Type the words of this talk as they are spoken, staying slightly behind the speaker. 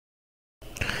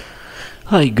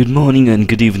Hi, good morning and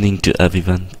good evening to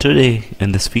everyone. Today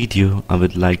in this video I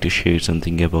would like to share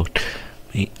something about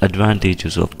the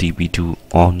advantages of DB2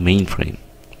 on mainframe,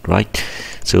 right?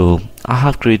 So I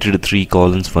have created three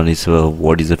columns. One is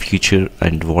what is the future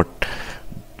and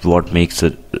what makes a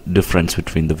difference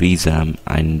between the VSAM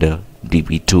and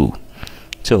DB2.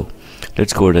 So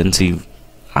let's go ahead and see.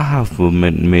 I have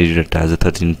measured it as a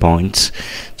 13 points.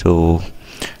 So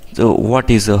what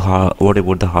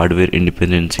about the hardware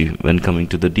independency when coming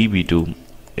to the DB2?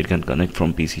 It can connect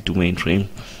from PC to mainframe.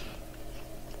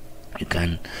 You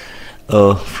can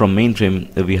from mainframe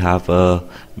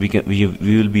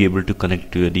we will be able to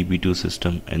connect to a DB2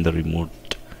 system in the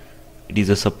remote. It is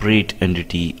a separate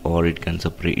entity, or it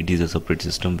is a separate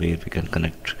system where we can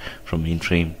connect from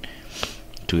mainframe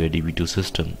to a DB2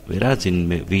 system. Whereas in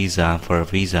VSAM, for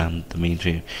VSAM, the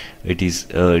mainframe,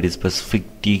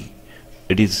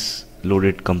 it is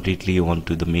loaded completely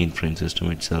onto the mainframe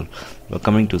system itself.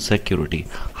 Coming to security,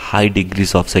 high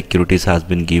degrees of securities has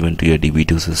been given to your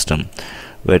DB2 system,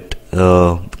 but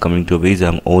coming to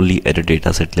VSAM, only at a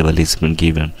dataset level has been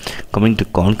given. Coming to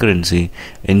concurrency,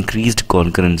 increased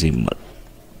concurrency,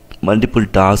 multiple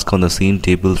tasks on the same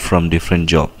table from different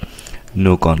job,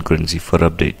 no concurrency for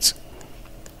updates.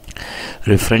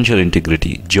 Referential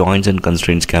integrity, joins and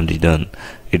constraints can be done.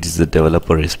 It is the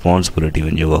developer responsibility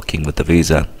when you're working with the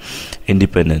VSAM.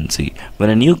 Independency, when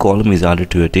a new column is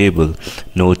added to a table,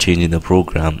 no change in the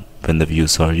program when the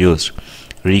views are used.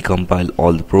 Recompile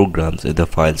all the programs if the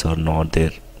files are not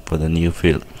there for the new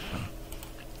field.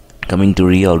 Coming to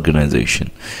reorganization,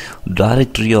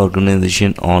 direct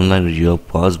reorganization, online reorg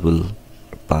possible,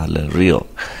 parallel reorg.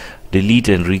 Delete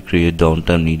and recreate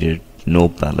downtime needed, no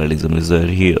parallelism is there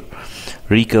here.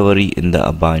 Recovery in the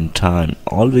abide time,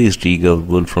 always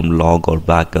recoverable from log or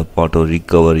backup. Auto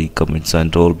recovery, commits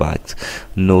and rollbacks,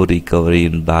 no recovery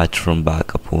in batch from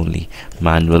backup, only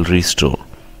manual restore,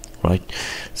 right?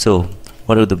 So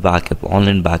what are the backup?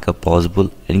 Online backup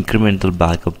possible, incremental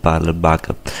backup, parallel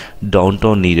backup.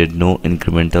 Downtime needed, no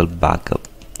incremental backup,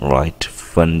 right?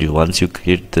 Once you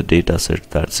create the data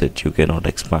set, that's it, you cannot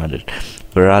expand it.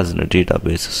 Whereas in a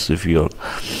database, if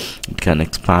it can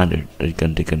expand it, you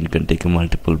can take a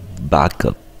multiple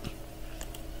backup.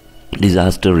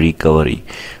 Disaster recovery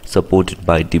supported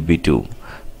by DB2,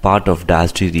 part of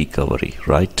 -D recovery,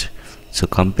 right? So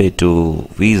compared to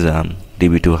VSAM,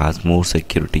 DB2 has more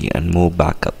security and more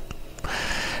backup.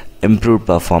 Improved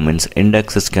performance,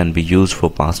 indexes can be used for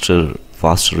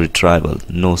faster retrieval,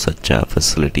 no such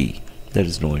facility. There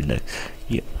is no index.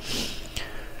 Yeah.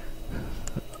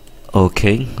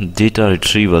 Okay, data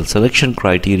retrieval, selection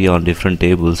criteria on different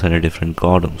tables and different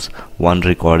columns, one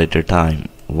record at a time,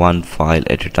 one file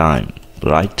at a time,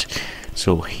 right?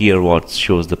 So here what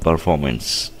shows the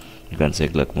performance, you can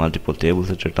select multiple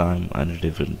tables at a time and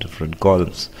different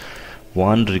columns,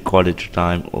 one record at a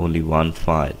time, only one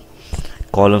file.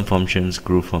 Column functions,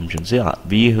 group functions, yeah,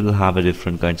 we will have a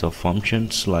different kinds of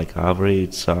functions like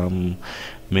average, sum,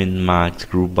 min, max,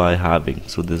 group by, having.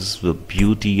 So this is the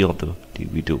beauty of the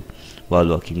DB2 while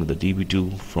working with the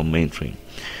DB2 from mainframe.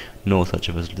 No such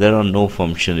a facility. There are no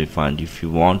functions defined. If you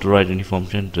want to write any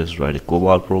function, just write a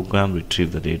COBOL program,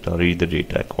 retrieve the data, read the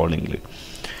data accordingly.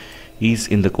 Ease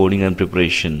in the coding and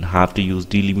preparation, have to use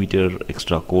delimiter,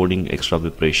 extra coding, extra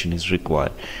preparation is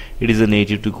required. It is a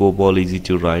native to COBOL, easy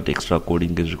to write, extra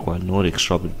coding is required, no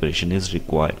extra preparation is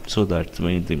required. So that's the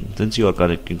main thing. Since you are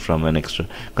connecting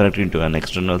to an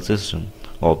external system,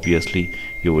 obviously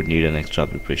you would need an extra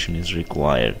preparation is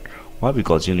required. Why?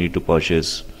 Because you need to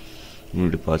purchase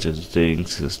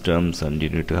things, systems, and you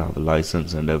need to have a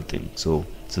license and everything. So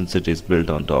since it is built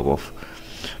on top of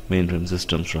mainframe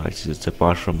systems, right, it's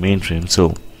apart from mainframe,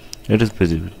 so it is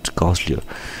pretty costlier.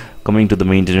 Coming to the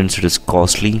maintenance, it is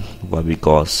costly. Why?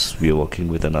 Because we are working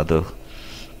with another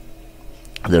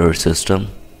system,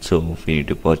 so we need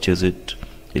to purchase it.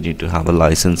 You need to have a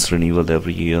license renewal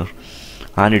every year,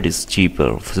 and it is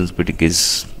cheaper since BTK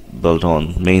is built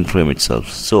on mainframe itself.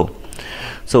 So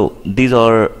these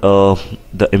are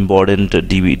the important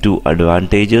DB2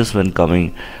 advantages when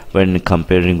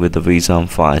comparing with the VSAM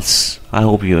files. I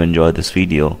hope you enjoyed this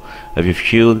video.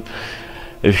 If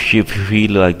you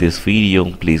feel like this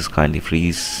video, please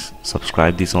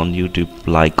subscribe this on YouTube,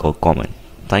 like or comment.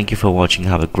 Thank you for watching.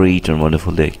 Have a great and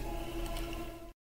wonderful day.